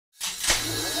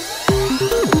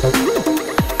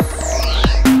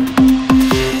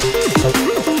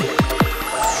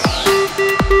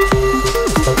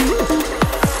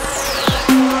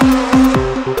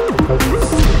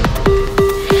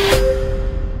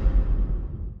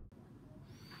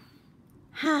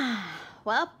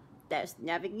well, there's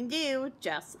nothing you can do,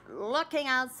 just looking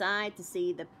outside to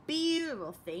see the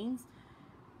beautiful things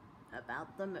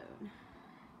about the moon.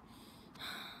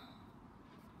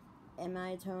 Am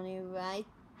I totally right?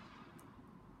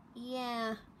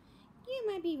 Yeah, you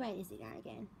might be right to see that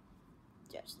again.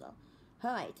 Just though.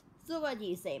 Alright, so what do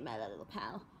you say, my little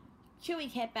pal? Should we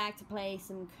head back to play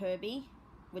some Kirby?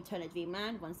 Return to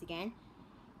Dreamland once again?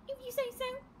 If you say so.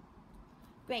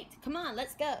 Great, come on,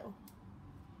 let's go.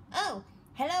 Oh,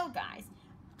 hello guys.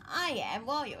 I am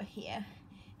Warrior here,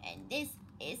 and this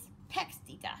is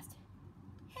Pesky Dust.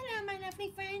 Hello, my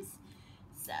lovely friends.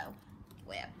 So,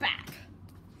 we're back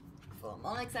for a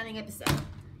more exciting episode.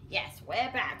 Yes, we're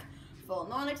back for a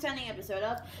more exciting episode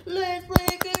of Let's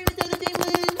Play Kirby to the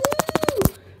Dreamland.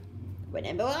 Woo!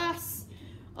 Remember us?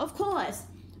 Of course.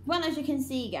 Well, as you can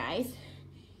see, guys,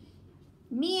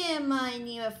 me and my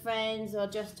newer friends are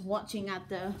just watching at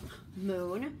the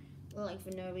moon, like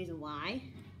for no reason why.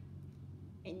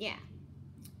 And yeah.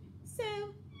 So,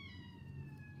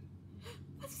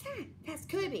 what's that? That's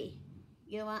Kirby.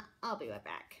 You know what? I'll be right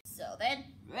back. So then,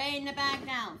 rain the bag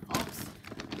down, folks.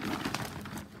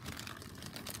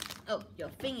 Oh, your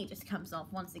thingy just comes off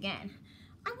once again.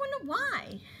 I wonder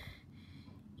why.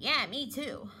 Yeah, me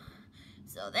too.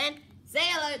 So then, say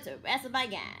hello to the rest of my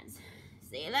guys.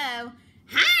 Say hello.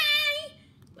 Hi!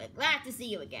 We're glad to see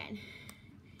you again.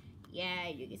 Yeah,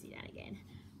 you can see that again.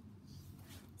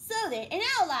 So then, in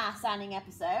our last signing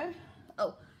episode,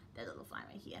 oh, there's a little fly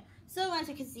right here. So as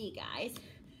you can see, guys,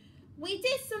 we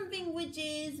did something which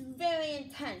is very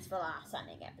intense for last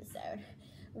signing episode.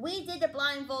 We did the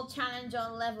blindfold challenge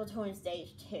on level 2 in stage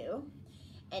 2,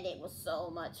 and it was so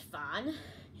much fun.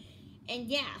 And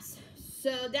yes,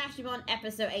 so that's on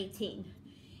episode 18.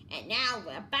 And now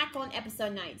we're back on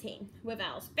episode 19 with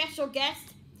our special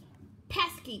guest,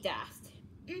 Pesky Dust.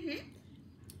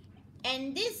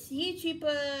 And this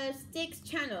YouTuber Sticks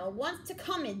channel wants to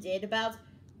comment it about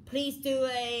please do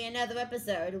another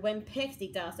episode when Pesky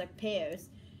Dust appears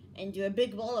and do a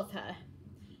big roll of her.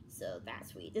 So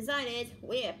that's what we decided.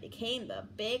 We became the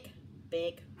big,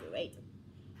 great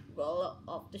roller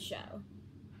of the show.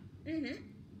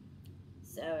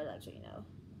 So I'll let you know.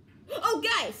 Oh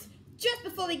guys! Just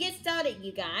before we get started,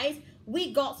 you guys,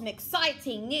 we got some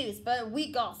exciting news, but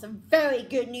we got some very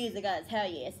good news I gotta tell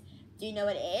you. Do you know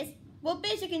what it is? Well,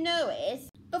 basically know is,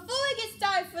 before we get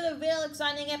started for the real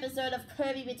exciting episode of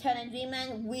Kirby Return to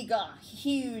Dreamland, we got a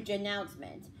huge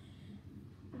announcement.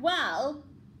 Well,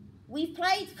 we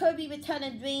played Kirby Return to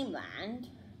Dreamland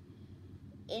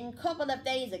a couple of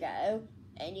days ago,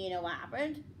 and you know what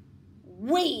happened?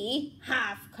 We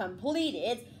have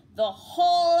completed the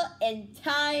whole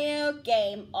entire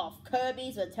game of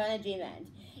Kirby's Return to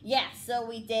Dreamland. Yes, so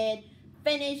we did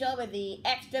finish up with the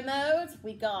extra modes.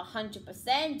 We got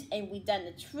 100%, and we done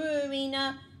the true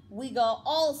arena. We got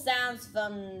all sounds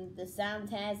from the sound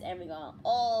test, and we got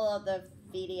all of the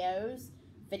video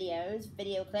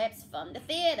clips from the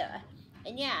theater.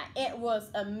 And yeah, it was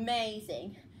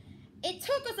amazing. It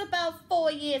took us about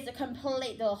 4 years to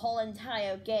complete the whole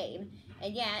entire game.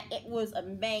 And yeah, it was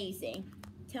amazing.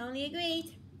 Totally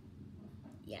agreed.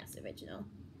 Yes, original.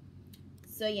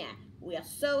 So yeah, we are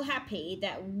so happy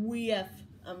that we have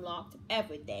unlocked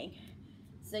everything.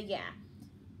 So yeah,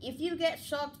 if you get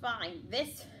shocked by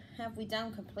this, have we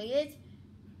done completed?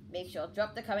 Make sure to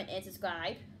drop the comment and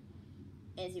subscribe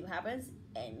and see what happens.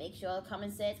 And make sure the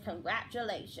comment says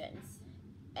congratulations.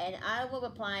 And I will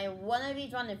reply one of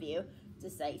each one of you to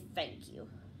say thank you.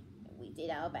 We did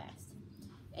our best.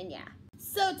 And yeah.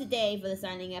 So today for the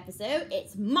signing episode,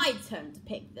 it's my turn to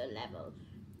pick the level.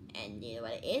 And you know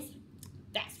what it is?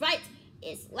 That's right,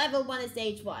 it's level 1 in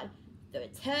stage 1. The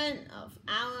return of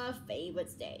our favorite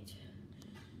stage.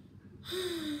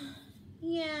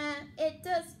 Yeah, it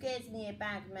does give me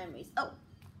back memories. Oh.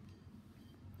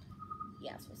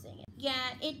 Yes, we're seeing it. Yeah,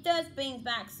 it does bring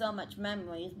back so much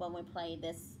memories when we play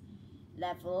this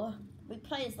level. We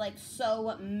play this like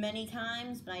so many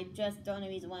times, but I just don't know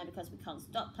the reason why, because we can't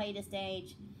stop playing the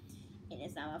stage. It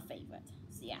is our favorite.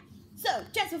 So yeah. So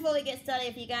just before we get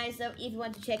started, you guys, so if you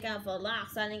want to check out for the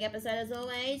last signing episode, as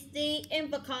always, the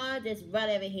info card is right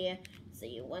over here. So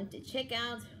you want to check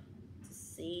out to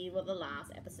see what the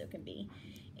last episode can be.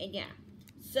 And yeah.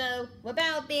 So with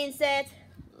that being said,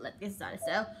 let's get started.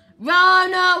 So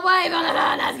run away,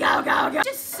 let's go, go, go.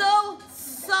 Just so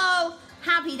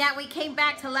happy that we came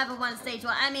back to level 1 stage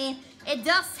 1. I mean, it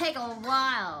does take a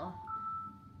while.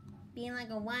 Being like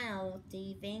a while, do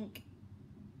you think?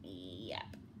 Yep.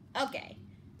 Okay,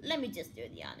 let me just do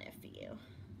the honor for you.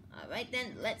 Alright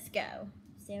then, let's go.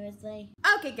 Seriously?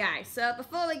 Okay guys, so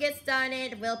before we get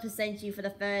started, we'll present you for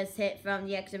the first hit from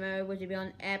the extra mode, which will be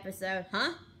on episode,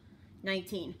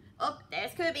 19. Oh,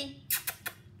 there's Kirby.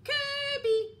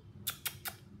 Kirby!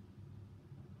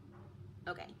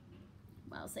 Okay.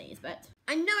 Well, says, but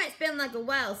I know it's been like a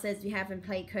while since we haven't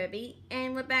played Kirby,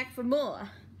 and we're back for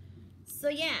more. So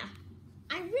yeah,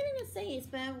 I really want to say is,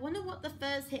 but I wonder what the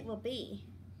first hit will be.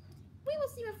 We will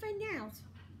see and find out.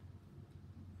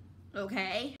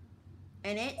 Okay.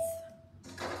 And it's...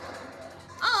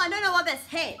 Oh, I don't know what this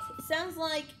hit. It sounds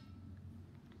like...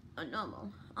 Oh,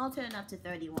 normal. I'll turn it up to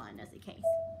 31 as the case.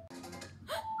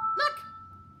 Look!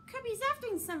 Kirby's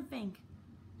after something.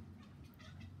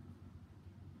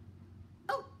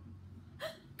 Oh!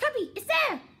 Kirby, it's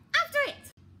there! After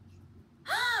it!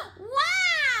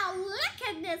 Wow! Look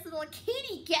at this little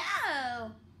kitty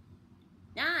go!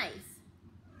 Nice.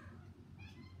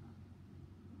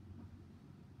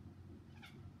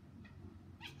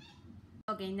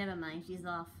 Okay, never mind. She's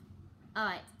off.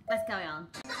 Alright, let's carry on.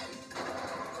 No!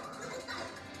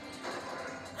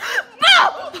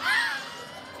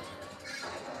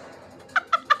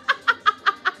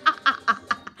 I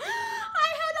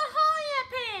heard a high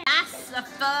epic! That's the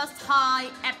first high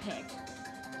epic.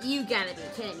 You gotta be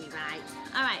kidding me, right?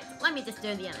 Alright, let me just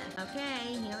do the other.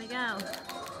 Okay, here we go.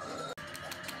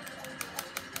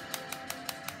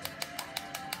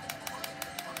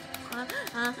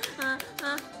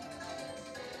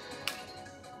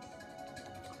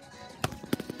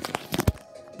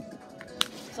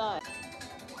 Sorry.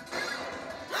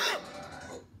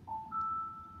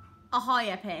 A high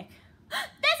epic.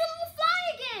 There's a little fly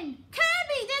again!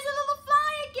 Kirby, there's a little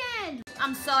fly again!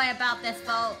 I'm sorry about this,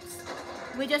 folks.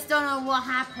 We just don't know what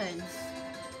happens.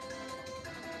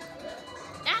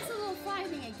 That's a little fly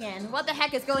thing again. What the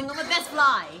heck is going on with this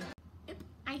fly?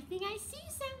 I think I see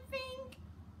something.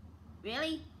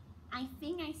 Really? I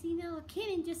think I see the little kid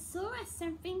and just saw us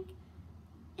something.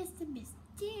 It's the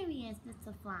mysterious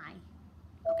little fly.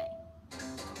 Okay.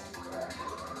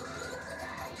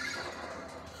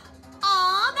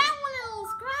 Aw, that one a little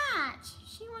scratch.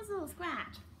 She wants a little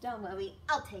scratch. Don't worry,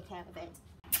 I'll take care of it.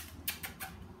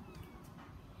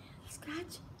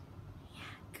 Scratch?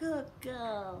 Yeah, good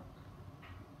girl.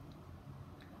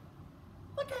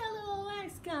 Look at her little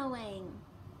legs going.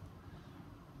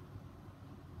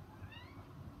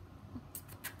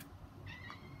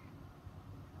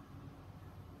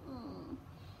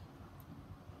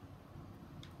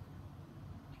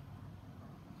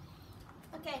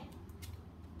 Okay.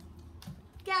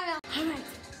 Carry on. Alright.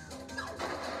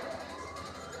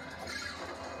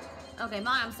 Okay,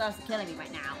 my arm starts killing me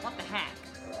right now. What the heck?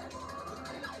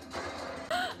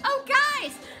 Oh,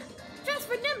 guys! Just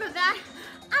remember that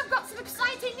I've got some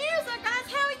exciting news, guys.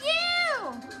 How are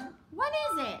you? What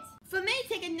is it? For me,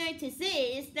 taking notice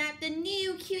is that the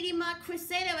new Cutie Mark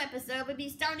Crusader episode will be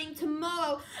starting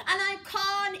tomorrow, and I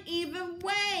can't even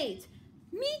wait.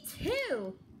 Me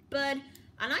too.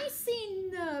 And I've seen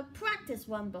the practice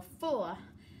one before,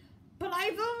 but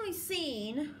I've only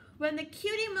seen when the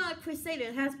Cutie Mark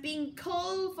Crusader has been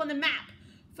called from the map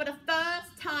for the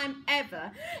first time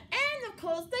ever. And of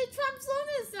course, they transform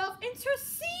themselves into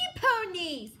sea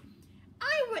ponies.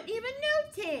 I wouldn't even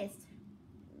notice.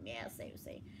 Yeah,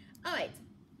 seriously. Alright,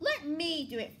 let me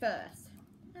do it first.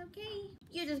 Okay?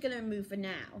 You're just gonna move for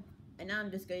now, and I'm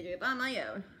just gonna do it by my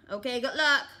own. Okay, good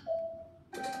luck.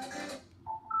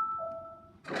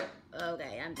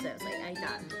 Okay, I'm seriously, I'm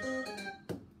done.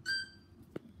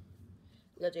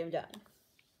 Literally, I'm done.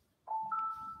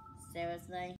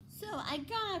 Seriously? So, I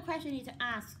got a question I need to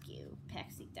ask you,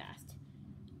 Pesky Dust.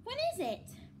 What is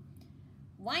it?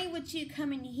 Why would you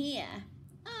come in here?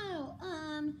 Oh,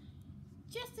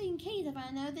 just in case if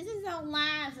I know, this is our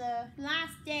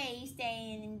last day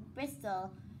staying in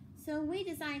Bristol. So we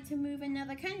decided to move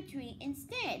another country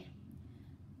instead.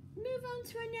 Move on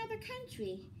to another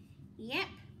country. Yep.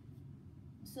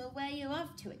 So where are you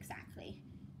off to exactly?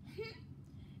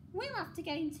 We're off to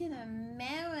go to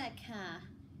America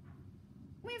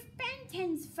with Ben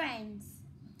 10's friends.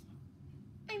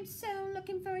 I'm so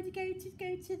looking forward to go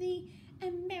to the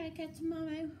America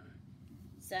tomorrow.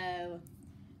 So,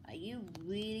 are you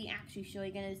really actually sure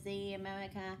you're gonna see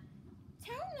America?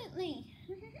 Totally.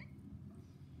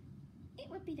 It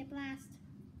would be the blast.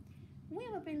 We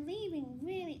will be leaving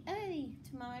really early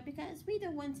tomorrow because we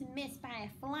don't want to miss by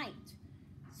a flight.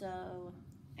 So,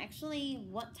 actually,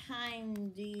 what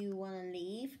time do you want to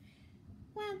leave?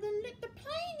 Well, the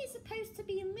plane is supposed to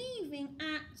be leaving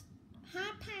at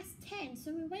 10:30,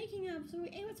 so we're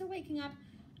able to waking up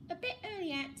a bit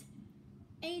early at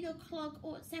 8 o'clock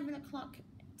or 7 o'clock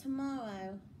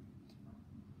tomorrow.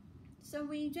 So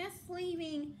we're just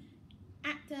leaving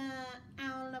at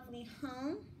our lovely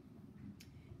home,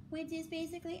 which is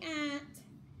basically at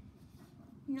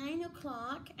 9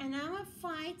 o'clock, and our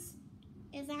flight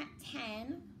is at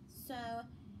 10, so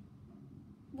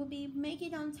we'll be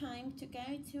making it on time to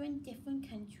go to a different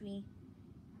country.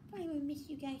 I will miss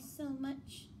you guys so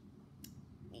much.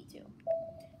 Me too.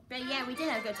 But yeah, we did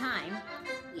have a good time.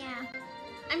 Yeah.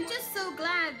 I'm just so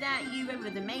glad that you were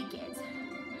able to make it.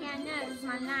 Yeah, no, this is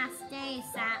my last day,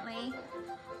 sadly.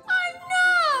 I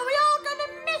know! We're all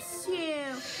gonna miss you!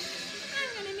 I'm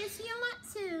gonna miss you a lot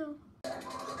too.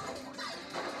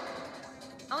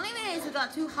 Only thing is we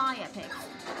got 2 high epics.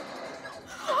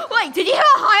 Wait, did you hear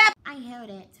a high epic? I heard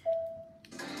it.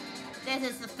 This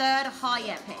is the 3rd high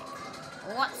epic.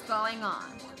 What's going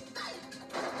on?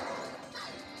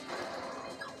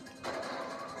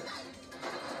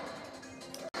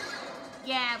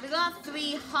 Yeah, we got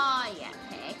 3 high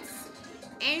epics,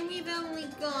 and we've only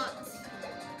got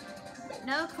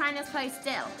no CRIENESS play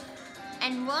still.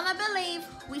 And what I believe,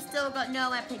 we still got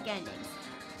no epic endings.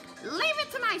 Leave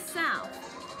it to myself.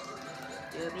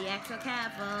 Do be extra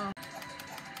careful.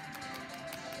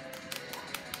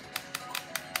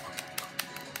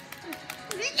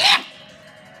 Yeah!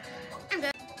 I'm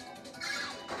good.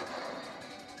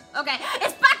 Okay,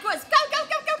 it's backwards! Go, go,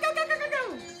 go, go, go, go, go, go, go!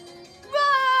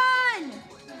 Run!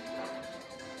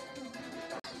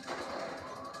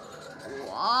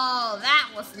 Whoa, that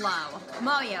was low.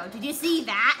 Mario, did you see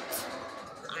that?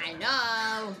 I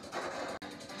know.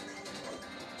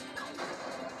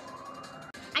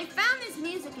 I found this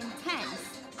music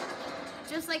intense.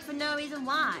 Just like for no reason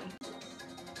why.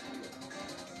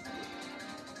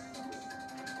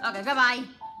 Okay, goodbye.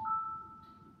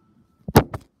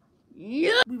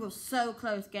 Yeah. We were so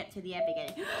close to get to the epic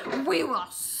ending. We were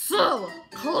so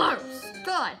close.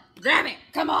 God damn it,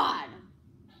 come on.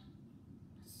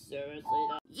 Seriously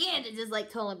though? Yeah, they're just like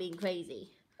totally being crazy.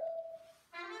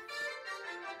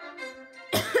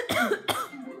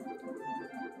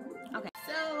 Okay,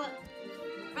 so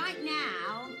right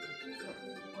now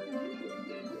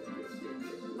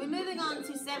we're moving on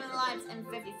to 7 lives and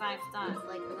 55 stars.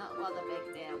 Like, not what a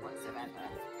big deal whatsoever.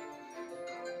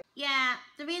 Yeah,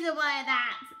 the reason why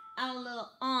that our little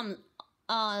arms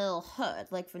are a little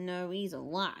hurt, like for no reason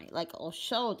why, like our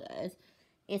shoulders,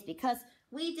 is because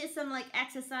we did some like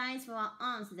exercise for our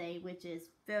arms today, which is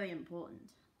very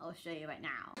important. I'll show you right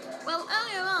now. Well,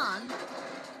 earlier on,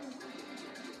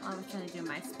 I was trying to do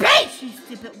my speech, you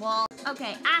stupid wall.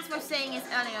 Okay, as we're saying is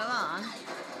earlier on,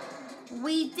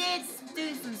 we did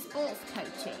do some sports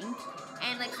coaching,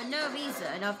 and like for no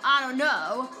reason of, I don't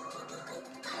know,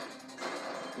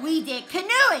 we did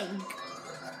canoeing.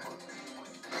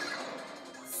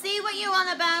 See what you're on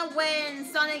about when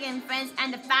Sonic and friends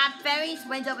and the Fab Fairies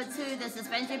went over to the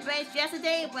suspension bridge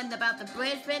yesterday, when about the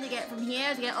bridge bit to get from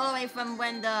here to get all the way from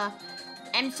when the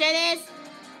M shed is?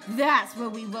 That's where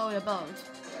we rode a boat.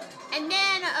 And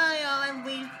then earlier on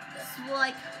we were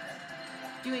like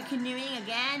doing canoeing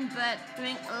again, but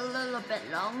doing a little bit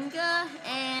longer,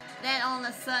 and then all of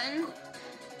a sudden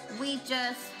we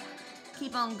just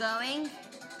keep on going,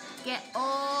 get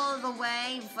all the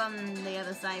way from the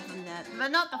other side from that,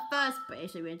 but not the first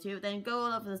bridge we went to, then go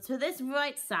over to this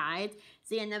right side,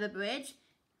 see another bridge,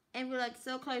 and we're like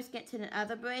so close to get to the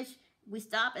other bridge, we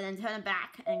stop and then turn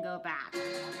back and go back.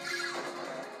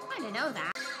 I didn't know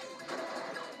that.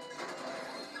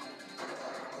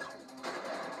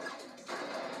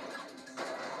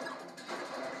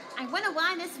 I wonder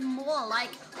why this more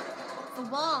like the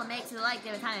wall makes it like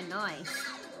different kind of noise.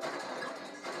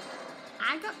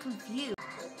 I got confused.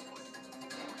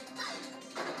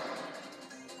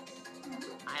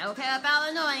 I don't care about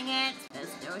annoying it.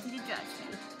 There's no reason to judge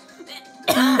me.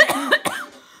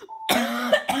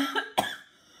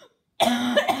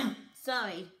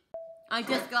 Sorry. I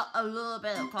just got a little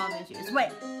bit of cough issues.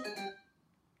 Wait.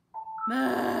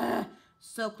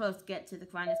 So close to get to the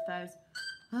CRIENESS pose.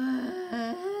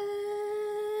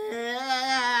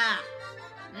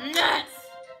 Nuts!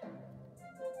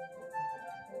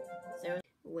 So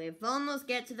we've almost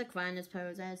get to the CRIENESS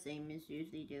pose as Amos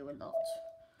usually do a lot.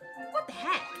 What the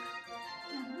heck?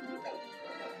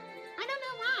 I don't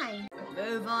know why.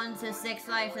 Move on to 6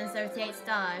 lives and 38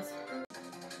 stars.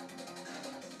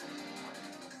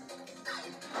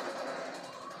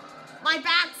 My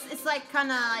back's, it's like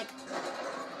kinda like,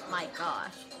 my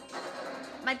gosh.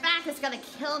 My back is gonna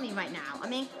kill me right now. I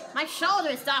mean, my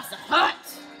shoulder starts to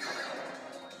hurt.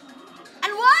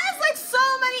 And why is like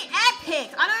so many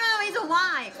epics? I don't know the reason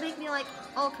why. It makes me like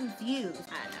all confused.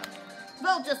 I don't know.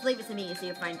 Well, just leave it to me and see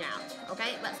if you find out.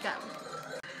 Okay, let's go.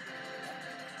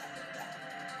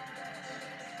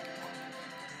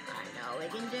 I know we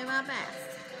can do our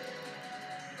best.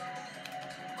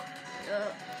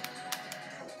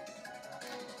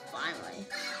 Finally.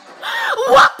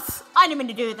 Whoops! I didn't mean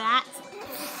to do that.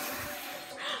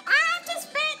 I have to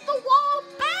spit the wall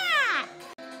back.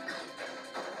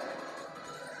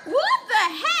 What the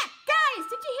heck? Guys,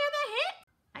 did you hear that hit?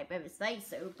 I better say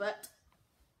so, but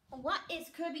what is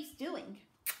Kirby doing?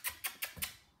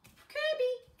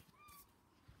 Kirby!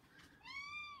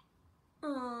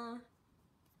 Aww.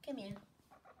 Come here.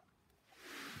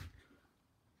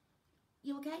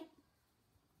 You okay?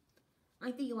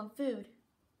 I think you want food.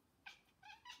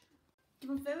 Do you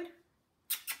want food?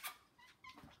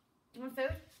 Do you want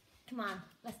food? Come on,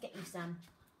 let's get you some.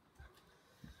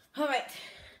 Alright,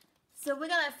 so we're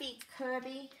gonna feed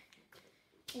Kirby.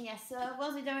 And yes, so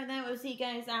once we're done with that, we'll see you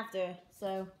guys after.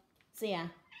 So, see ya.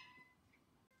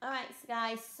 Alright, so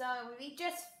guys, so we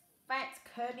just fed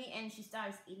Kirby and she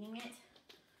starts eating it.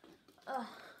 Ugh.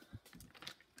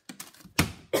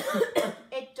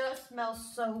 It does smell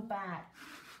so bad.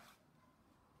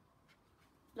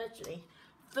 Literally.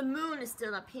 The moon is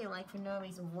still up here, like, for no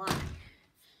reason why.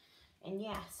 And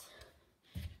yes.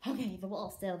 Okay, the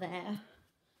wall's still there.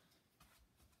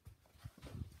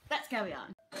 Let's carry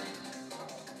on.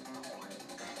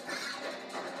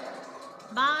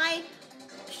 My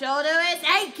shoulder is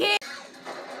aching!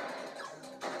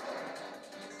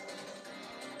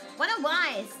 Wonder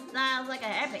why that was like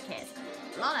an epic hit.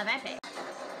 A lot of epic.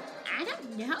 I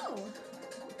don't know.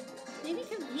 Maybe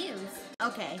confused.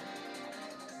 Okay.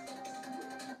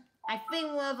 I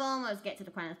think we'll almost get to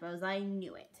the CRIENESS pose. I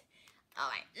knew it.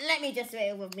 Alright, let me just do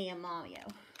it with me and Mario.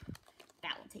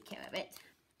 That will take care of it.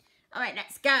 Alright,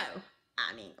 let's go.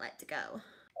 I mean, let's go.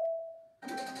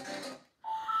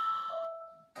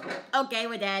 Okay,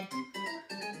 we're dead.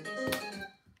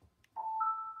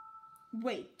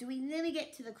 Wait, do we really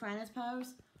get to the CRIENESS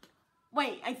pose?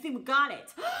 Wait, I think we got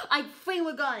it. I think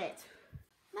we got it.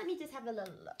 Let me just have a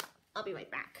little look. I'll be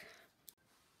right back.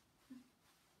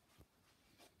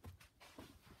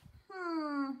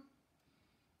 I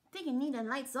think I need the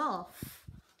lights off.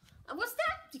 What's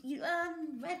that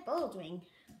Red Bull doing?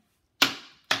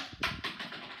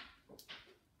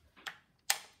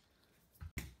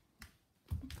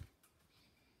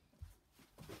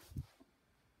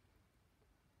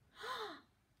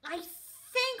 I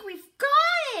think we've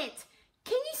got it!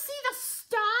 Can you see the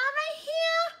star right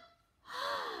here?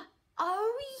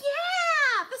 Oh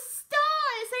yeah! The star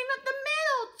is in the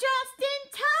middle just in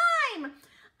time!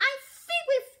 I think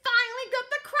we finally got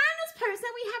the CRIENESS pose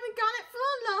and we haven't got it for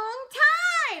a long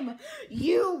time!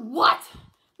 You what?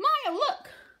 Maya, look!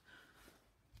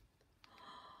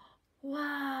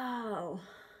 Wow!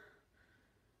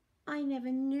 I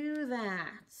never knew that.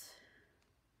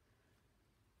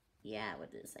 Yeah, I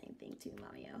would do the same thing too,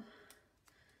 Mario.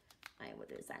 I would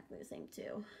do exactly the same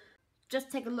too.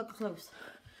 Just take a look close.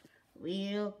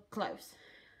 Real close.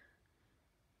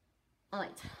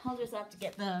 Alright, I'll just have to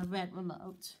get the red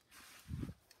remote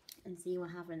and see what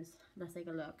happens. Let's take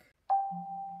a look.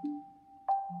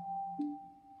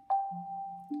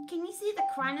 Can you see the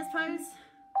CRIENESS pose?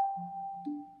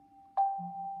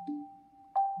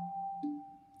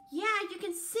 Yeah, you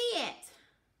can see it.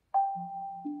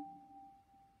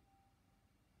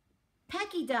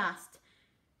 Pecky dust.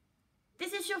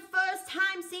 This is your first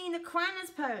time seeing the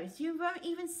CRIENESS pose. You won't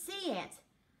even see it.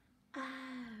 Oh,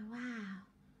 wow.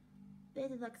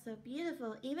 This looks so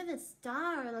beautiful. Even the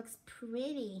star looks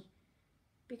pretty.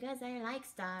 Because I like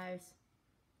stars.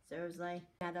 Seriously.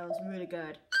 Yeah, that was really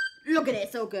good. Look at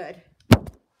it, so good.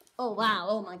 Oh, wow.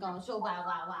 Oh, my gosh. Oh, wow,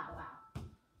 wow, wow, wow.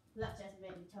 Let's just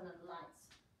maybe turn on the lights.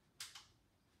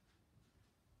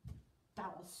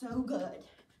 That was so good.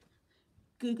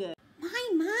 Good.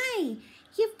 My,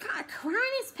 you've got a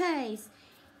CRIENESS pose.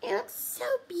 It looks so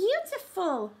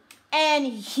beautiful. And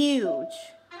huge.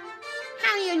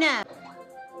 How do you know?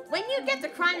 When you get the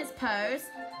CRIENESS pose,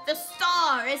 the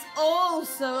star is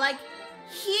also, like,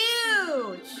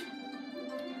 huge.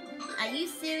 Are you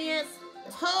serious?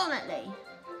 Totally.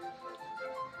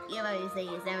 You already see,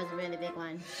 that was a really big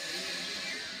one.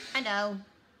 I know.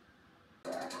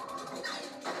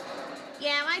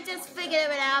 Yeah, I just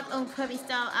figured it out on Kirby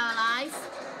Star Allies.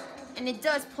 And it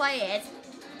does play it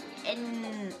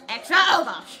in extra. Oh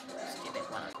gosh! Stupid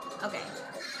one. Okay.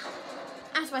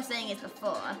 As I was saying it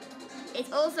before,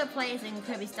 it also plays in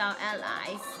Kirby Star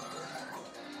Allies.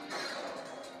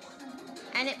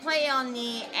 And it plays on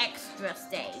the extra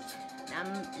stage.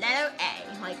 Letter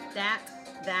A. Like that.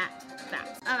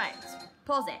 Alright,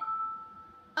 pause it.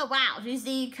 Oh wow, do you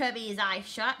see Kirby's eyes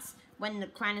shut when the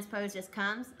CRIENESS pose just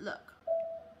comes? Look.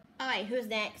 Alright, who's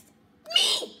next?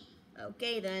 Me!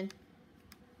 Okay then.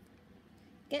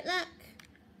 Good luck.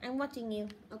 I'm watching you.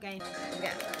 Okay, go.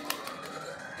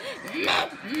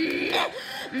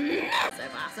 So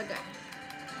far, so good.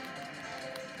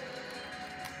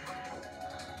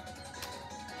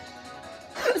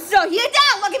 So you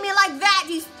don't look at me like that,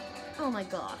 you... Oh my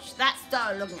gosh, that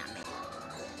started looking at me.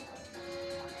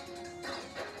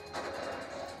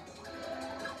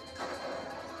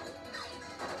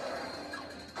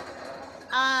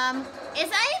 Is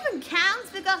that even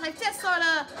counts? Because I just sort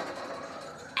of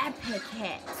epic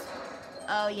hit.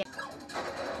 Oh yeah.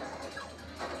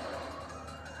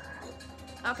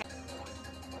 Okay.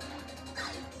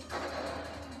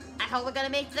 I hope we're gonna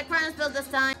make it to the CRIENESS build this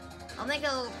time. I'll make it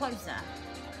a little closer.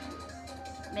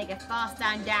 Make it fast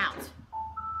stand out.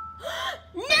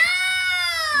 No!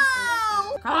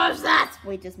 Gosh, that's...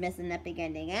 We just missed an epic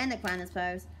ending and the CRIENESS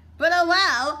pose. But oh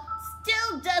well,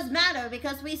 still does matter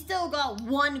because we still got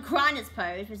one CRIENESS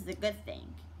pose, which is a good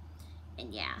thing.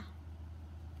 And yeah.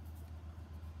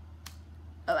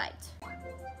 Alright.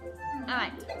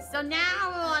 Alright, so now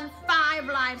we're on 5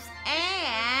 lives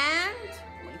and...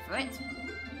 Wait for it.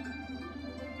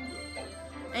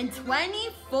 And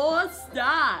 24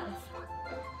 stars.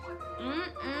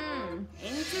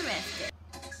 Interesting.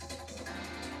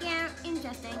 Yeah,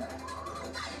 interesting.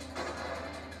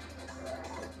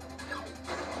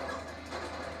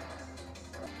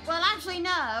 Well, actually,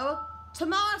 no.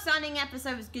 Tomorrow's signing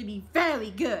episode is going to be very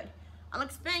good. I'll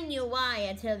explain you why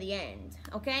until the end,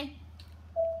 okay?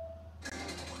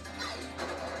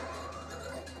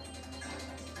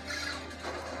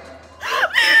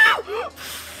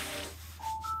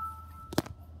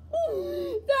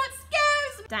 That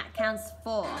scares me. That counts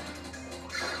 4.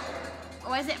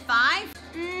 Or is it 5?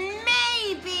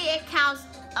 Maybe it counts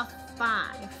a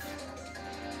 5.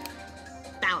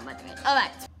 That one might be it.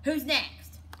 Alright, who's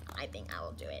next? I think I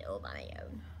will do it all by my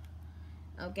own.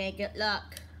 Okay, good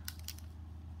luck.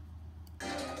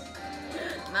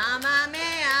 Mamma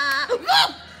mia!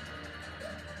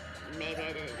 Maybe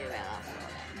I didn't do it last time.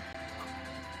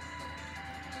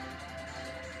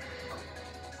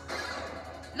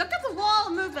 Look at the wall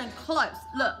moving close.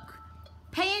 Look.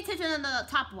 Pay attention to the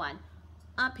top one.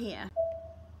 Up here.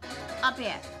 Up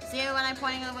here. See when I'm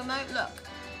pointing at the remote? Look.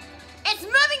 It's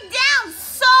moving down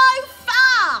so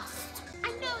fast! I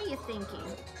know what you're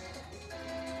thinking.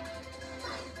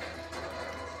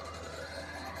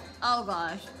 Oh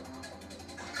gosh.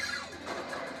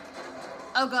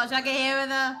 Oh gosh, I can hear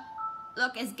the...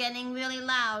 Look, it's getting really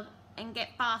loud and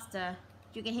get faster.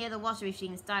 You can hear the washing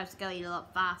machine start going a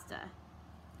lot faster.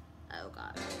 Oh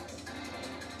god.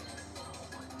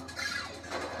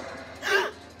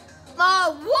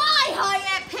 Oh, why high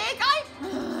epic?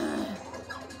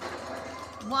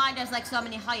 Why there's like so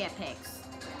many high epics?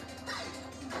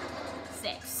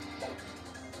 6.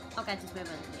 Okay, just move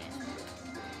on. Yeah.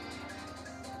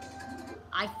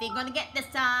 I think I'm gonna get this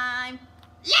time.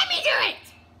 Let me do it!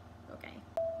 Okay.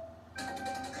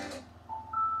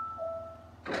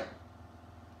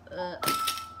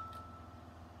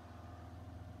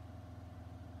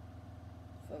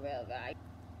 For real, guy.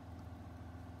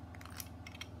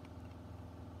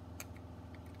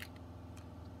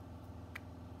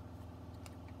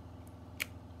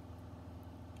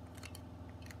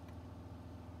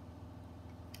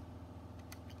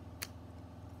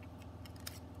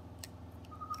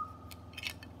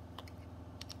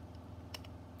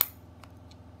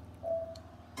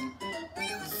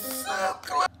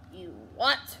 You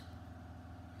what?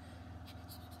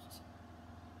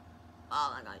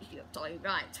 Oh my gosh, you're totally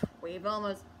right. We've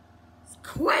almost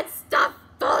quit. Stop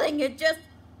falling and just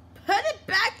put it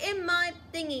back in my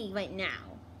thingy right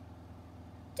now.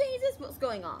 Jesus, what's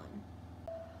going on?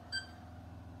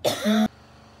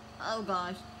 Oh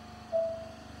gosh.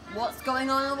 What's going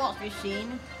on in the wash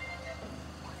machine?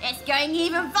 It's going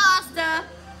even faster.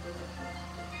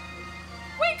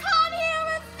 We can't hear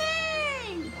a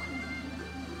thing!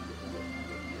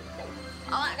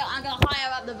 Oh, I'm gonna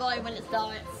higher up the volume when it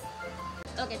starts.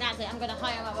 Okay, that's it. I'm gonna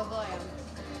higher up the volume.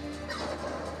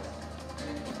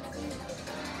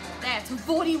 There, to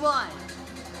 41.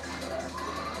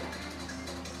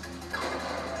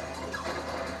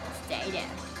 Stay there.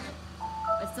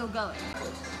 We're still going.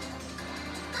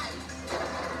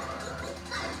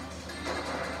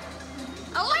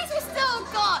 At least we still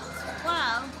got,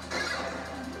 well...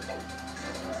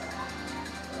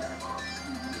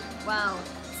 Wow,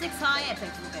 6 high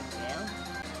epics is a good deal.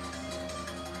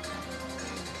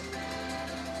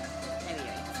 There we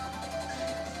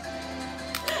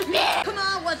go. Come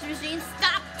on, wash machine,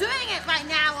 stop doing it right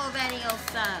now already or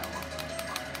so.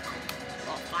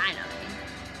 Well, finally.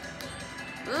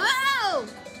 Whoa!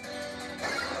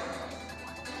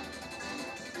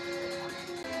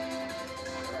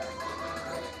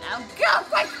 Now go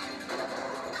quick!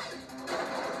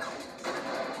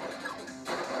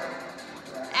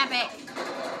 epic.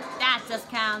 That just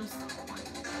counts.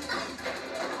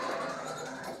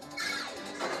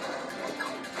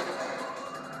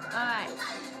 Alright.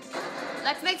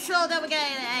 Let's make sure that we're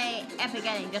getting a epic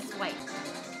ending. Just wait.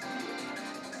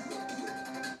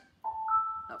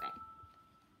 Okay.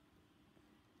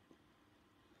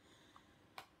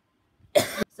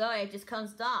 Sorry, it just can't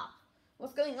stop.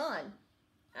 What's going on?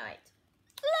 Alright.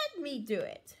 Let me do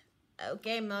it.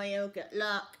 Okay, Mario, good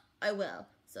luck. I will.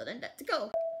 So then let's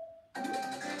go.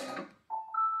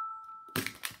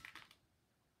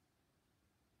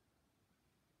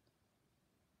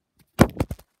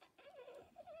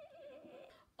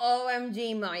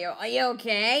 OMG, Mario, are you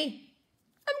okay?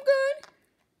 I'm good.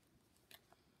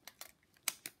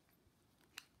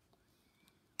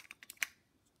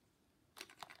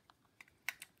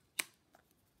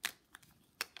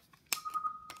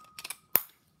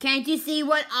 Can't you see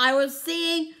what I was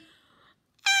seeing?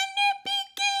 And the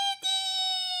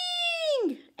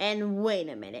beginning! And wait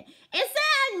a minute. Is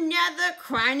that another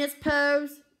CRIENESS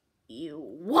pose? You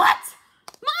what?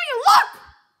 Mario, look!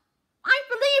 I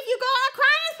believe you got a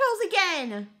CRIENESS pose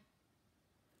again!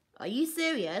 Are you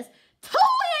serious? Totally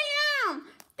I am!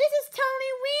 This is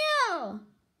totally real!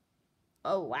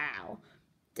 Oh wow.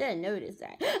 Didn't notice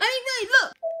that. I mean really,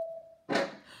 look!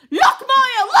 Look,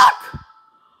 Mario, look!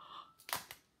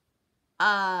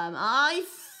 I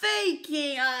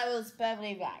thinking I was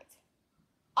perfectly right.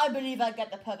 I believe I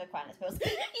got the perfect CRIENESS pose.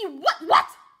 You what?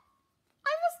 What?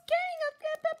 I was getting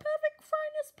the perfect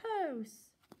CRIENESS pose.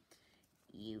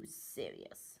 You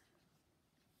serious?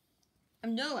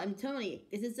 No, I'm telling you,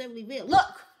 this is totally real.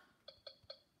 Look!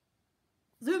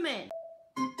 Zoom in.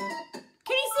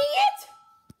 Can you see it?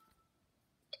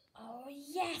 Oh,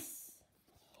 yes.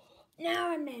 Now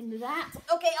I remember that.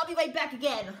 Okay, I'll be right back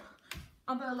again.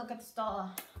 I'm gonna look at the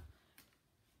star.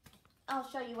 I'll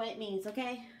show you what it means,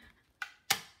 okay?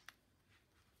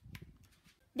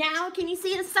 Now, can you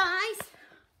see the size?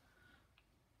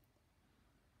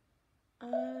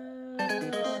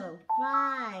 Oh,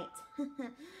 right.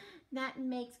 That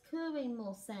makes clearly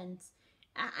more sense.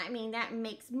 I mean, that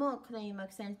makes more clearly more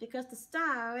sense because the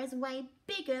star is way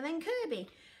bigger than Kirby.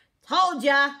 Told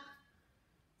ya!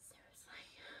 Seriously.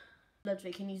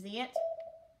 Literally, can you see it?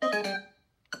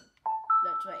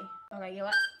 Literally. Okay, you know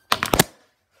what?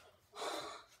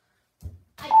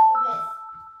 I got this.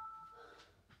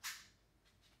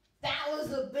 That was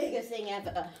the biggest thing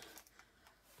ever.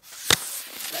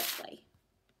 Literally.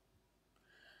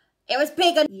 It was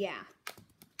bigger. Yeah.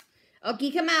 Okay,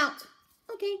 come out.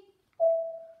 Okay.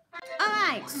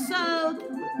 Alright, so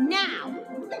now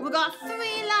we got 3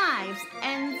 lives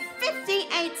and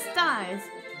 58 stars,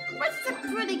 which is a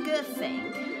pretty good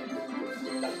thing.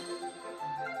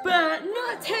 But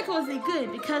not technically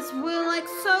good because we're like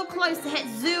so close to hit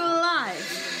 0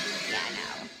 lives. Yeah, I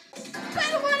know.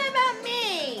 But what about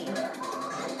me?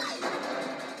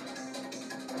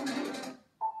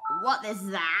 What is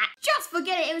that? Just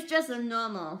forget it, it was just a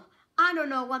normal. I don't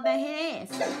know what the hell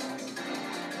is.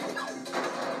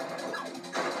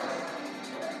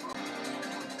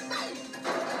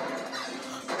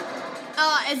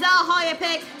 Is that a higher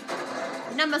pick?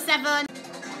 Number 7.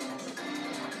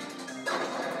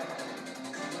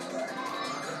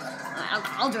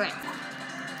 I'll do it.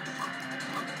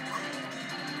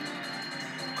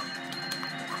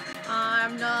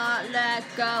 I'm not let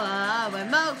go of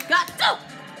remote. Got go!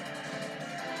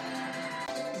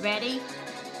 Ready?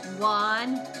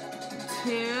 1,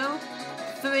 2,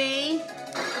 3.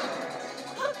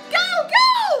 Go,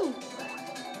 go!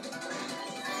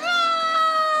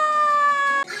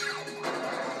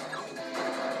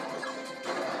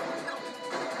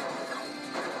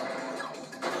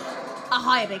 A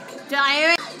higher big. Did I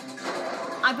hear it?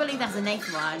 I believe that's the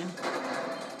next one.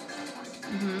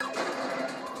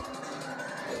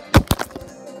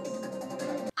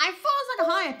 I thought it was like a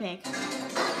higher pick.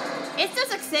 Is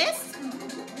this exist?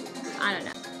 I don't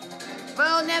know.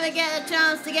 We'll never get a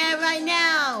chance to get it right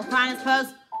now. CRIENESS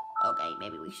pose. Okay,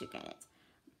 maybe we should get it.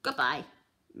 Goodbye,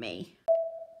 me.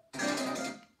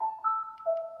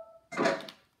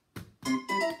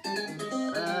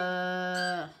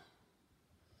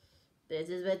 This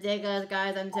is ridiculous,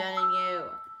 guys, I'm telling you.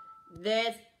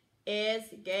 This is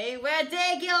getting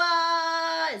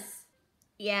ridiculous!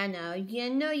 Yeah, no, you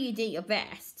know you did your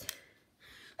best.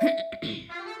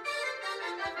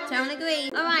 Don't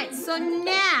agree. Alright, so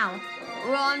now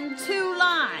we're on 2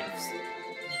 lives.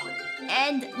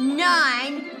 And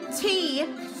 93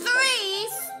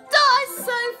 stars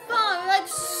so far. We're like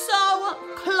so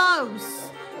close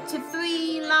to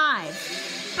 3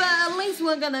 lives. But at least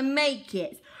we're gonna make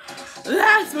it.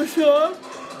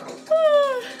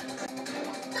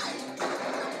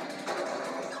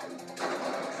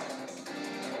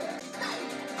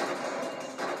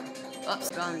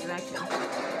 Wrong direction.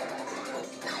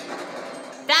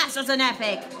 That's just an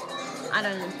epic. I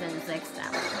don't understand the sex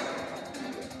that one.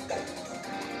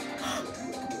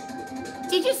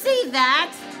 Did you see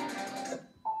that?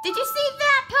 Did you see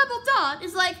that purple dot?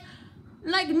 It's like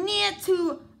near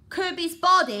to Kirby's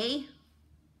body.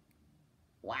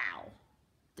 Wow.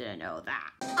 Didn't know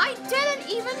that. I didn't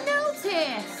even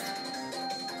notice.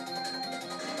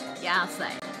 Yeah, I'll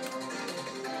say.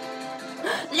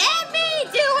 Let me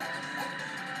do it.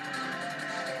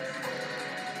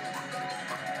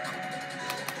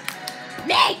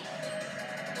 Me!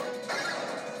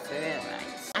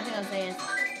 Right. I think I'll say it.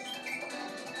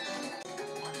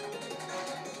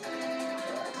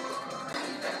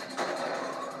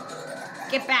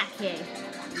 Get back here,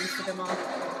 you stupid mom.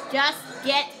 Just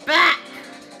get back!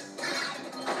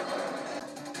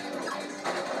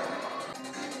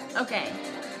 Okay.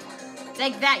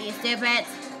 Take that, you stupid.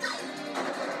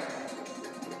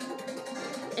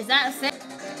 Is that a thing?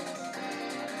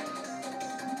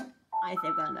 I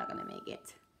think I'm not gonna make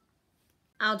it.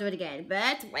 I'll do it again,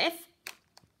 but with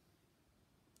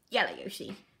Yellow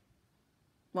Yoshi.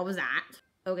 What was that?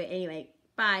 Okay, anyway,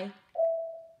 bye.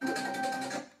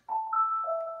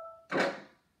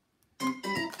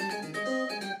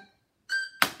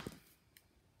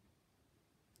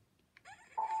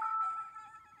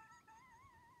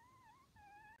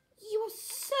 You were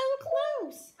so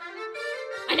close.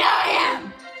 I know I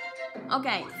am.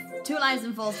 Okay, 2 lives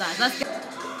and 4 stars. Let's go.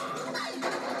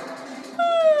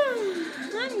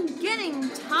 I'm getting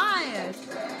tired.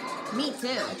 Me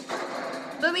too.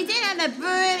 But we did have a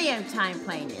brilliant time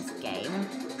playing this game.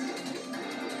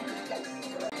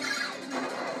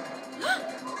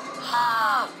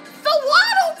 The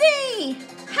Waddle Dee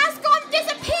has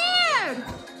disappeared.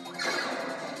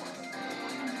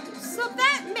 So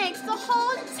that makes the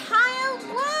whole entire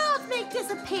world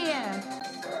disappear.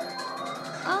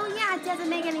 Oh yeah, it doesn't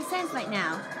make any sense right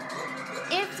now.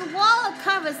 If the wall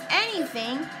covers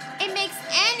anything, it makes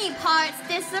any parts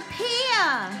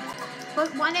disappear.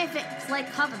 But what if it's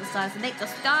like cover the stars and make the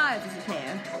stars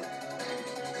disappear?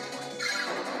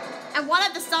 And what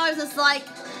if the stars just like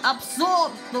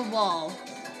absorb the wall?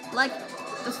 Like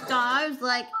the stars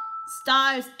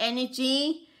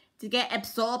energy to get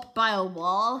absorbed by a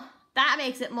wall? That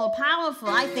makes it more powerful.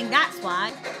 I think that's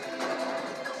why.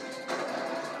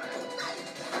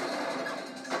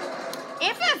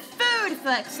 If a food,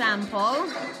 for example...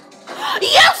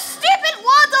 You stupid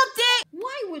Waddle Dee!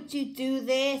 Why would you do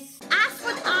this? As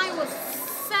what I was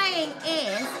saying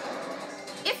is,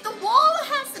 if the wall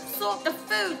has absorbed the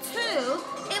food too,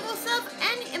 it will serve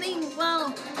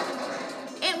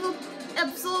it will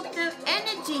absorb the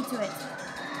energy to it.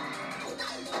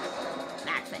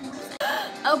 That's it.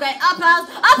 Okay, uppers!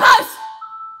 Uppers!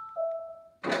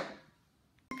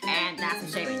 And that's a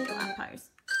shame we do uppers.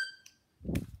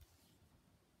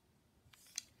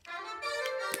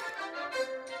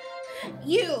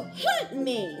 You hurt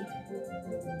me!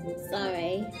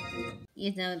 Sorry.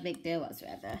 It's no big deal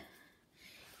whatsoever.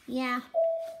 Yeah.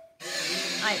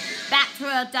 Alright, back to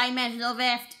a dimensional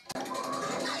rift.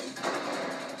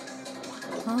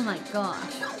 Oh my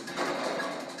gosh.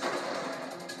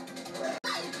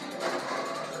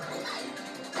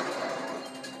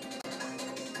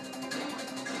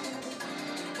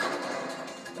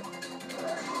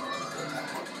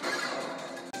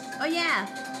 Oh yeah.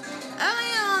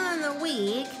 Earlier on in the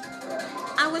week,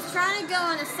 I was trying to go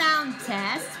on a sound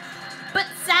test, but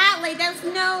sadly there's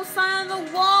no sign of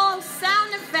the wall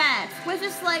sound effects, which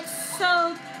is like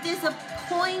so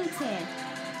disappointed.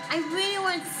 I really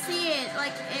want to see it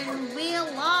like in real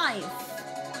life.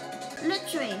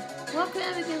 Literally, what could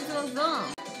ever go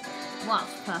wrong?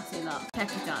 Watch, Percy, look.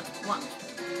 Pecky does. Watch.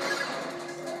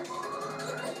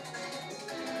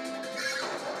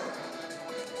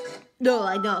 No,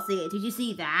 I don't see it. Did you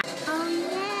see that? Oh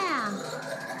yeah.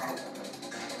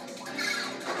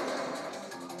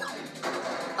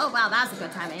 Oh wow, that's a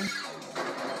good timing.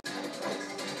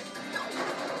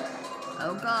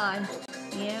 Oh god.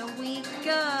 Here we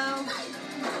go.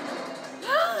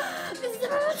 This is the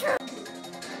true.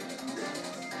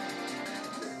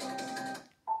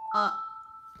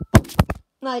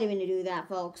 I didn't mean to do that,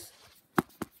 folks.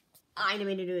 I didn't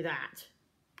mean to do that.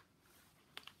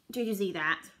 Did you see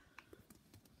that?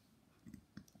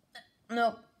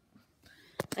 Nope.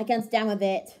 I can't stand with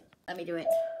it. Let me do it.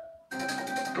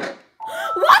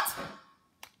 What?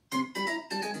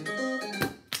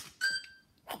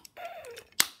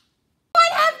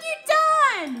 What have you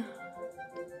done?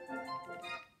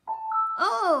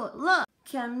 Oh, look.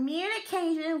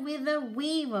 Communication with the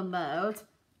Wii remote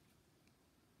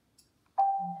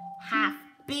have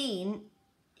been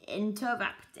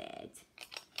interrupted.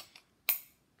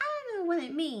 know what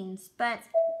it means, but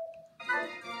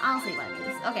I'll see what it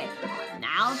means. Okay,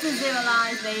 now to zero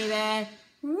lives, baby.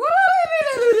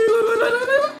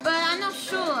 But I'm not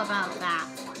sure about that.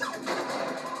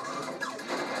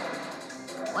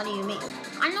 What do you mean?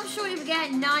 I'm not sure if we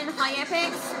get 9 high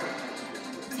epics.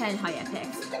 10 high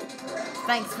epics.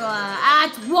 Thanks for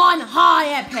at 1 high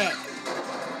epic.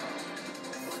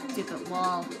 Stupid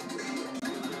wall.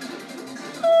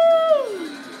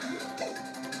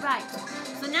 Right,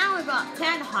 so now we've got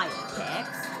 10 high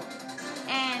epics.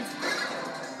 And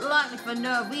likely for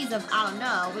no reason, I don't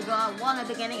know, we got 1 at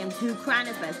the beginning and 2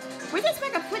 CRIENESS beds. We just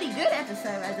make a pretty good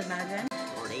episode, I'd imagine.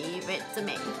 Leave it to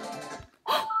me.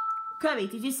 Kirby,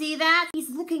 did you see that? He's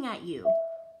looking at you.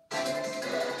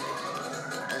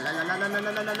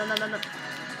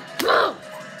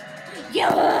 You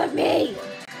heard me!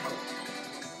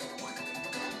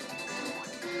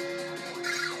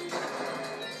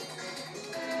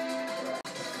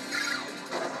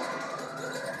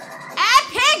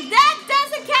 Epic! That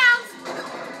doesn't count!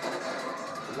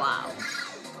 Wow.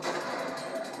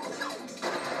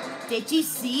 Did you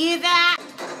see that?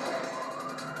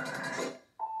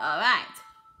 Alright.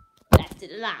 Let's do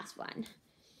the last one.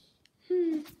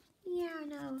 Yeah, I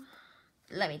know.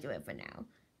 Let me do it for now.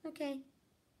 Okay.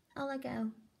 I'll let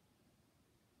go.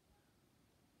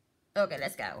 Okay,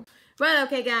 let's go. Right,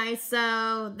 okay, guys.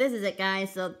 So, this is it,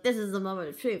 guys. So, this is the moment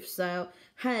of truth. So,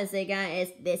 how to say,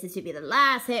 guys, this should be the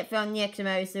last hit from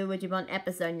Niximosu, which is on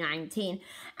episode 19.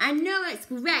 I know it's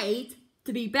great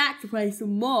to be back to play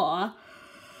some more.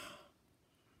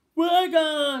 We're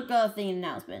gonna go through the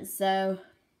announcements. So,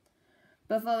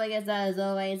 before we get started, as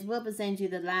always, we'll present you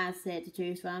the last hit to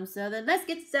choose from. So, then let's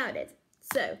get started.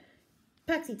 So,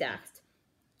 Pesky Dust.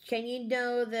 Can you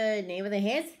know the name of the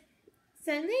hit?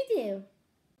 Certainly do.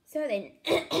 So then,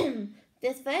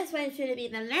 this first one should be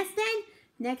the less than,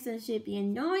 next one should be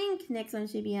annoying, next one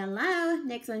should be a low,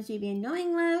 next one should be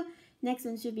annoying low, next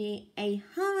one should be a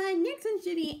horror, next one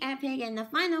should be epic, and the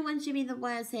final one should be the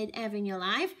worst hit ever in your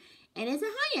life, and it's a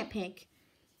high epic.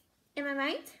 Am I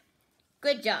right?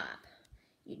 Good job.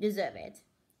 You deserve it.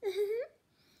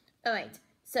 Alright,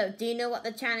 so do you know what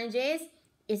the challenge is?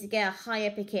 Is to get a high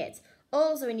epic hit.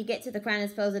 Also, when you get to the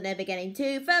CRIENESS pose at the beginning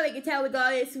too, so we can tell we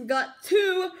got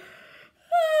 2.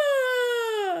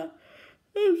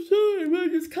 I'm sorry, I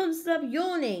just can't stop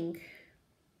yawning.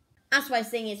 That's why I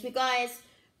saying is we got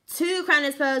 2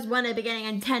 CRIENESS pose, 1 at the beginning,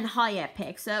 and 10 high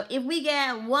epics. So if we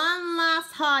get 1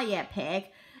 last high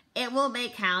epic, it will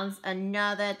make counts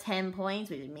another 10 points,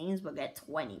 which means we'll get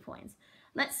 20 points.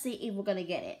 Let's see if we're gonna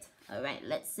get it. Alright,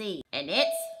 let's see. And it's...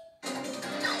 it's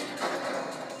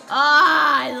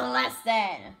less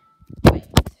than. Wait.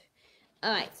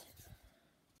 Alright.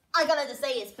 I gotta just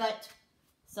say it, but...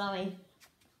 Sorry.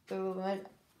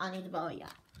 I need to borrow ya.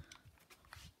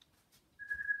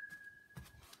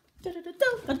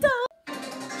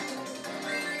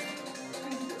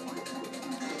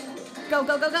 Go,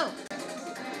 go, go, go!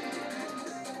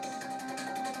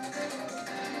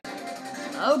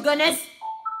 Oh, goodness!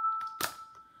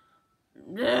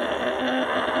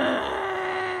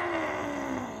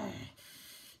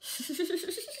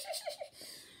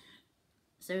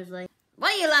 Seriously?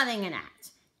 What are you laughing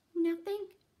at? Nothing?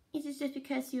 Is it just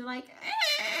because you like...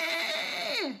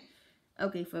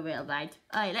 Okay, for real, right?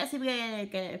 Alright, let's see if we can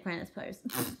get a CRIENESS pose.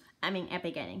 I mean,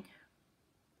 epic ending.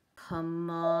 Come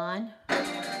on.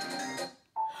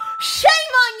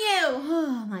 Shame on you!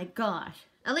 Oh my gosh.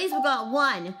 At least we got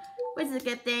 1. Which is a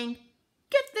good thing.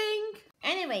 Good thing.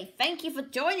 Anyway, thank you for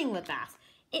joining with us.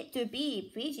 It would be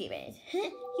appreciated.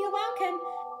 You're welcome.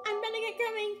 I'm gonna get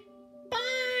going.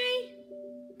 Bye.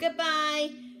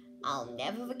 Goodbye. I'll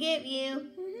never forgive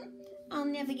you. I'll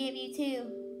never forgive you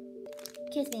too.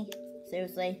 Kiss me.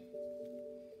 Seriously.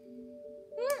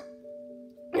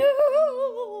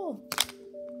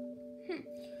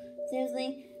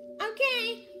 Seriously.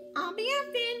 Okay. I'll be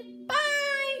up then.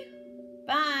 Bye.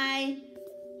 Bye.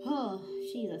 Oh,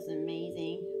 she looks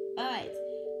amazing. Alright.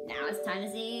 Now it's time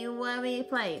to see what we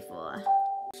play for.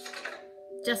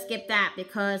 Just skip that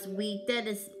because we did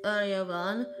this earlier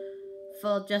on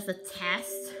for just a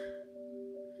test.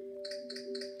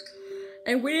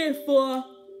 And we did it for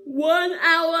 1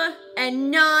 hour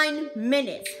and 9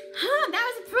 minutes. Huh, that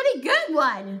was a pretty good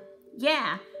one.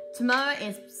 Yeah, tomorrow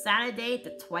is Saturday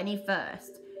the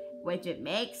 21st, which it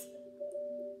makes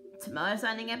tomorrow's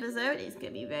Sunday episode is going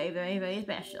to be very, very, very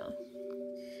special.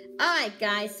 Alright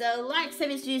guys, so like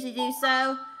Simmons usually do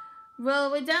so.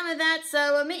 Well, we're done with that,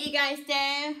 so we'll meet you guys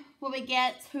there when we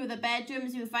get to the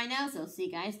bedrooms. You'll find out, so see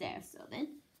you guys there. So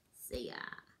then, see ya.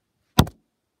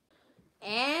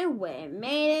 And we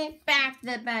made it back to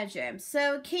the bedroom.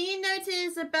 So can you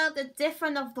notice about the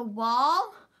difference of the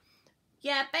wall?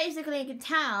 Yeah, basically you can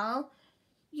tell.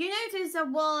 You notice a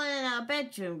wall in our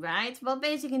bedroom, right? Well,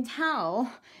 basically you can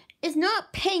tell it's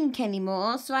not pink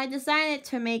anymore. So I decided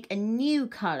to make a new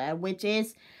color, which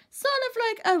is sort of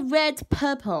like a red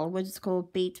purple, which is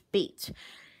called Beat Beat.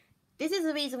 This is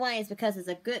the reason why, it's because it's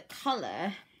a good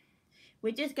color.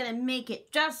 We're just gonna make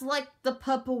it just like the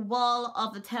purple wall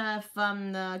of the terror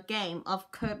from the game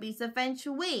of Kirby's Adventure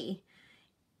Wii.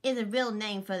 It's a real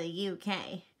name for the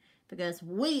UK, because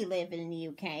we live in the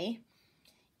UK.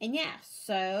 And yeah,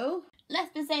 so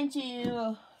let's present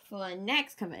you for our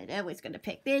next commenter. We're gonna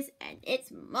pick this, and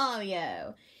it's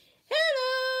Mario.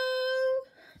 Hello!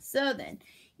 So then,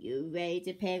 you ready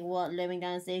to pick what living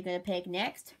downstairs you're gonna pick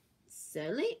next?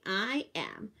 Certainly I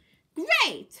am.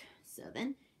 Great! So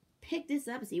then, pick this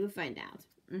up and see, we'll find out.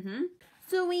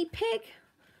 So we pick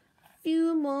a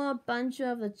few more bunch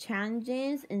of the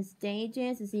challenges and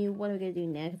stages to see what we're gonna do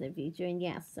next in the future. And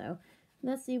yeah, so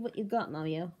let's see what you got,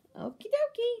 Mario. Okie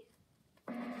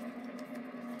dokie.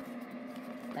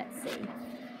 Let's see.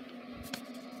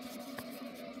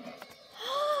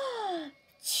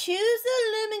 Choose a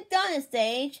Lumen Donna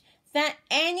stage that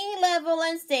any level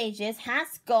and stages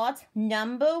has got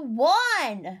number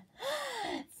 1.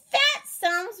 That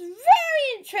sounds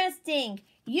very interesting.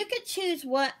 You could choose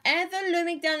whatever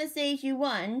Lumen Donna stage you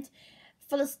want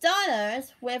for the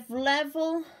starters with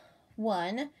level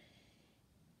 1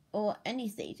 or any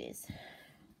stages.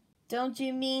 Don't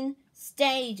you mean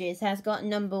stages has got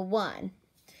number 1?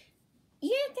 Yeah,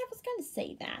 I was going to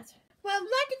say that. Well,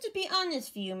 like to be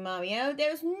honest with you, Mario,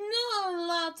 there's not a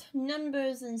lot of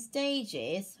numbers and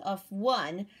stages of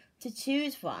 1 to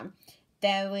choose from.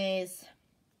 There is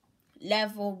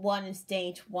level 1 in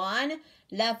stage 1,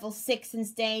 level 6 in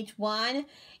stage 1,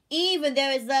 even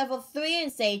there is level 3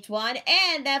 in stage 1,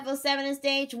 and level 7 in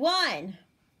stage 1.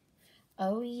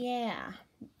 Oh yeah,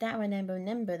 that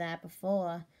remember that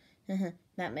before.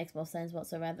 That makes more sense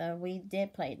whatsoever. We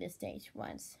did play this stage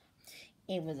once.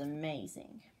 It was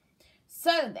amazing.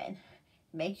 So then,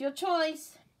 make your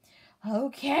choice.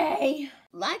 Okay.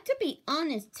 Like to be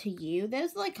honest to you,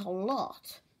 there's like a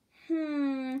lot.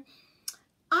 I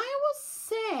will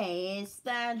say is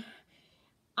that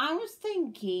I was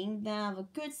thinking that a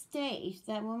good stage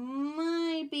that we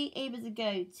might be able to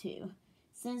go to,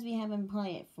 since we haven't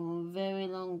played it for a very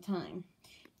long time.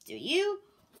 Do you?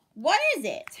 What is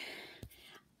it?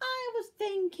 I was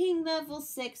thinking level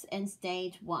 6 and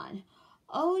stage 1.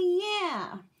 Oh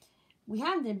yeah, we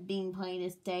haven't been playing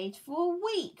this stage for a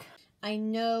week. I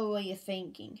know what you're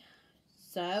thinking.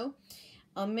 So,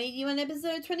 I'll meet you on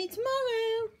episode 20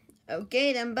 tomorrow.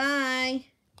 Okay then, bye.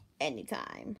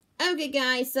 Anytime. Okay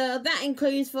guys, so that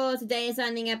includes for today's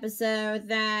ending episode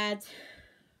that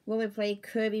when we play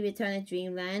Kirby Return to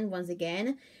Dreamland once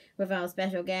again with our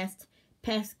special guest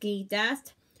Pesky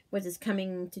Dust, which is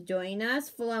coming to join us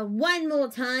for one more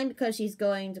time because she's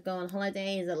going to go on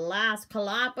holiday. It's the last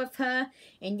collab with her.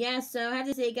 And yes, so I have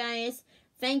to say guys,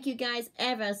 thank you guys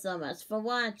ever so much for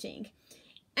watching.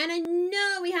 And I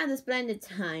know we had a splendid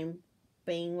time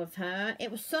being with her.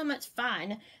 It was so much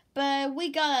fun. But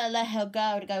we gotta let her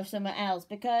go to go somewhere else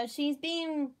because she's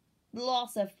been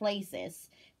lots of places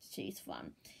she's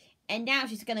from. And now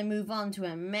she's gonna move on to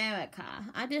America.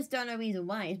 I just don't know the reason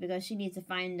why. It's because she needs to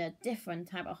find a different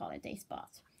type of holiday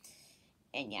spot.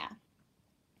 And yeah.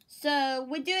 So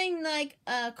we're doing like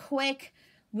a quick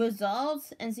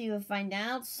results and see if we find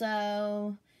out.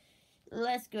 So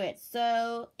let's do it.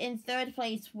 So in third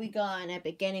place we got an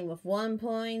epic beginning with 1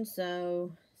 point.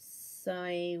 So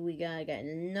sorry, we gotta get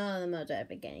another much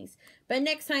epic beginnings. But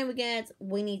next time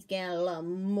we need to get a lot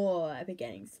more epic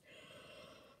beginnings.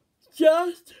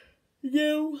 Just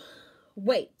you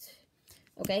wait.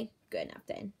 Okay, good enough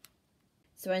then.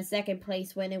 So in second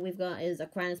place winner we've got is a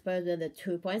CRIENESS purse with the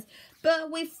 2 points.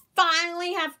 But we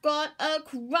finally have got a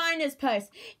CRIENESS purse.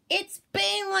 It's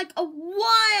been like a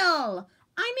while.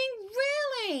 I mean,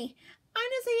 really.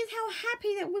 Honestly, is how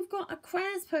happy that we've got a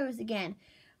CRIENESS purse again.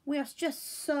 We are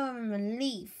just so in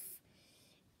relief.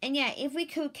 And yeah, if we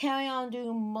could carry on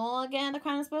doing more again, the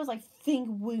CRIENESS purse, I think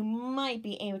we might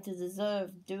be able to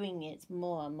deserve doing it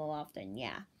more and more often,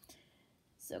 yeah.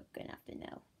 So good enough to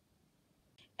know.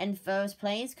 In first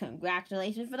place,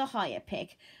 congratulations for the higher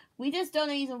pick. We just don't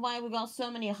know the reason why we got so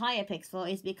many higher picks for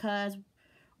is because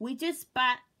we just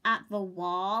spat at the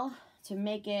wall to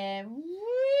make it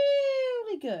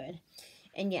really good.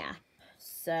 And yeah,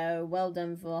 so well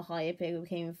done for a higher pick who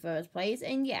came in first place.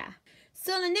 And yeah,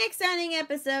 So the next signing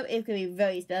episode is going to be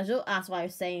very special. That's what I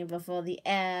was saying before the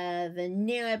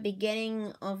nearer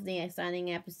beginning of the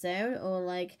signing episode. Or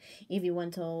like, if you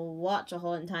want to watch a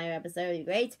whole entire episode, it'd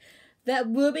be great. That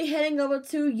we'll be heading over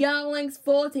to Youngling's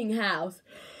boarding house.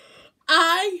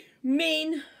 I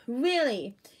mean,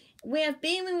 really. We have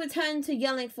been returned to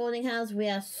Youngling's boarding house. We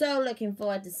are so looking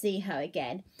forward to see her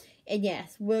again. And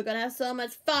yes, we're going to have so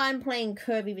much fun playing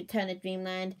Kirby Return to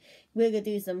Dreamland. We're going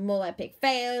to do some more epic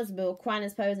fails, more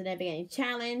CRIENESS pose and everything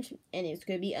challenge. And it's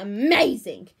going to be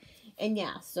amazing. And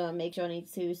yeah, so make sure you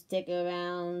need to stick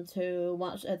around to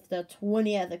watch the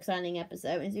 20th exciting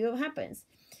episode and see what happens.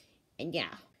 And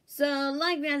yeah. So,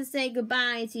 like we have to say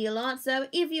goodbye to you lot. So,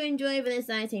 if you enjoyed this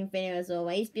exciting video as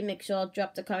always, be make sure to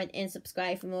drop the comment and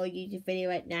subscribe for more YouTube video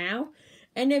right now.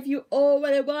 And if you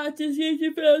already watch this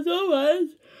YouTube video as always,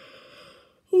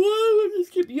 why would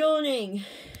just keep yawning?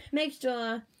 Make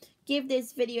sure give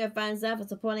this video a thumbs up for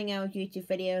supporting our YouTube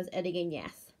videos. And again,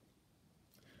 yes.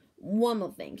 One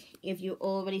more thing. If you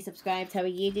already subscribed to our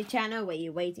YouTube channel, what are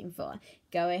you waiting for?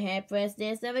 Go ahead, press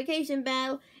this notification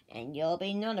bell, and you'll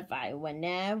be notified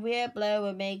whenever we upload.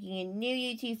 We're making a new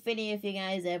YouTube video for you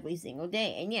guys every single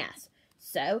day. And yes,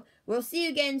 so we'll see you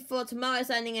again for tomorrow's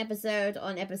signing episode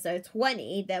on episode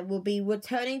 20 that will be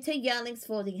returning to Youngling's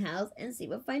boarding house and see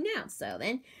what we'll find out. So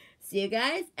then, see you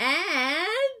guys and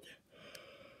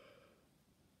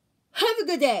have a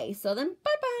good day. So then,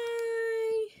 bye-bye.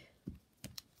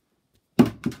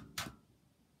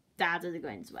 That doesn't go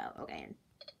in as well. Okay.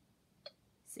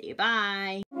 See you.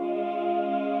 Bye.